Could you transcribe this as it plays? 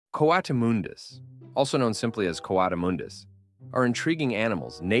Coatimundis, also known simply as Coatimundis, are intriguing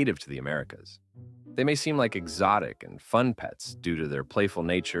animals native to the Americas. They may seem like exotic and fun pets due to their playful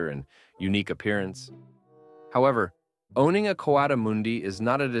nature and unique appearance. However, owning a Coatimundi is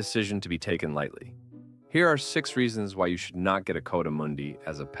not a decision to be taken lightly. Here are 6 reasons why you should not get a Coatimundi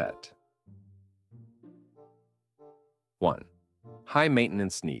as a pet. 1. High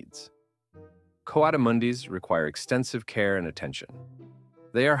maintenance needs. Coatimundis require extensive care and attention.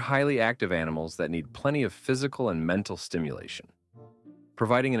 They are highly active animals that need plenty of physical and mental stimulation.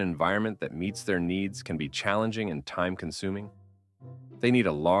 Providing an environment that meets their needs can be challenging and time-consuming. They need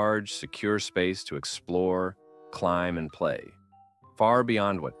a large, secure space to explore, climb, and play, far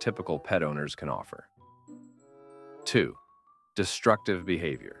beyond what typical pet owners can offer. 2. Destructive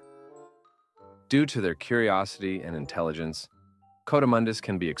behavior. Due to their curiosity and intelligence, Coatimundis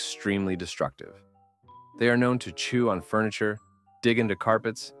can be extremely destructive. They are known to chew on furniture, dig into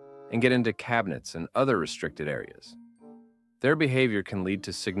carpets, and get into cabinets and other restricted areas. Their behavior can lead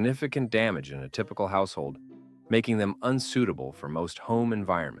to significant damage in a typical household, making them unsuitable for most home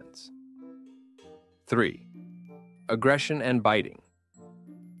environments. 3. Aggression and biting.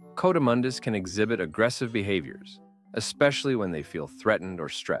 Coatimundis can exhibit aggressive behaviors, especially when they feel threatened or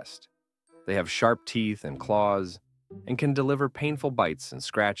stressed. They have sharp teeth and claws and can deliver painful bites and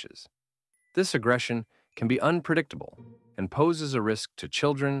scratches. This aggression can be unpredictable and poses a risk to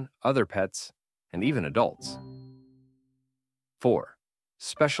children, other pets, and even adults. 4.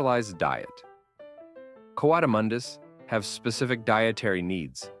 Specialized diet. Coatimundis have specific dietary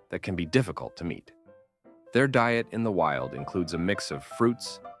needs that can be difficult to meet. Their diet in the wild includes a mix of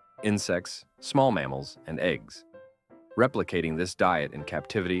fruits, insects, small mammals, and eggs. Replicating this diet in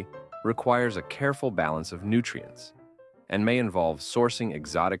captivity requires a careful balance of nutrients and may involve sourcing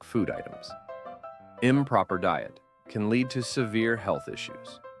exotic food items. Improper diet can lead to severe health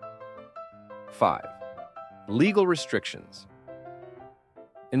issues. 5. Legal restrictions.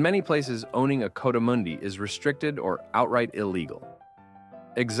 In many places, owning a Coatimundi is restricted or outright illegal.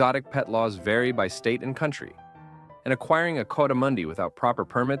 Exotic pet laws vary by state and country, and acquiring a Coatimundi without proper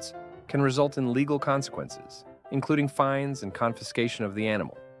permits can result in legal consequences, including fines and confiscation of the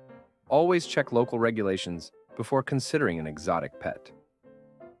animal. Always check local regulations before considering an exotic pet.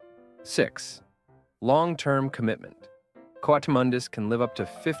 6. Long-term commitment. Coatimundis can live up to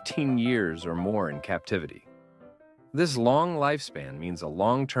 15 years or more in captivity. This long lifespan means a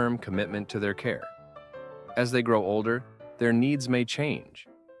long-term commitment to their care. As they grow older, their needs may change,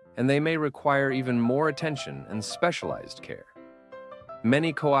 and they may require even more attention and specialized care.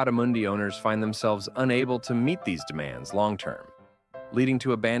 Many Coatimundi owners find themselves unable to meet these demands long-term, leading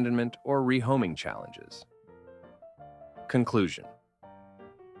to abandonment or rehoming challenges. Conclusion.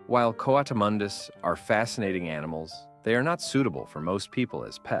 While Coatimundis are fascinating animals, they are not suitable for most people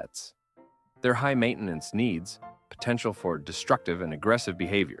as pets. Their high maintenance needs, potential for destructive and aggressive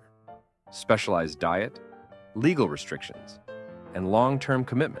behavior, specialized diet, legal restrictions, and long-term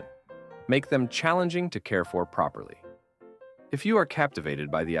commitment make them challenging to care for properly. If you are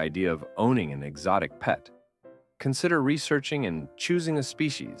captivated by the idea of owning an exotic pet, consider researching and choosing a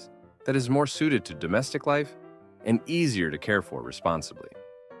species that is more suited to domestic life and easier to care for responsibly.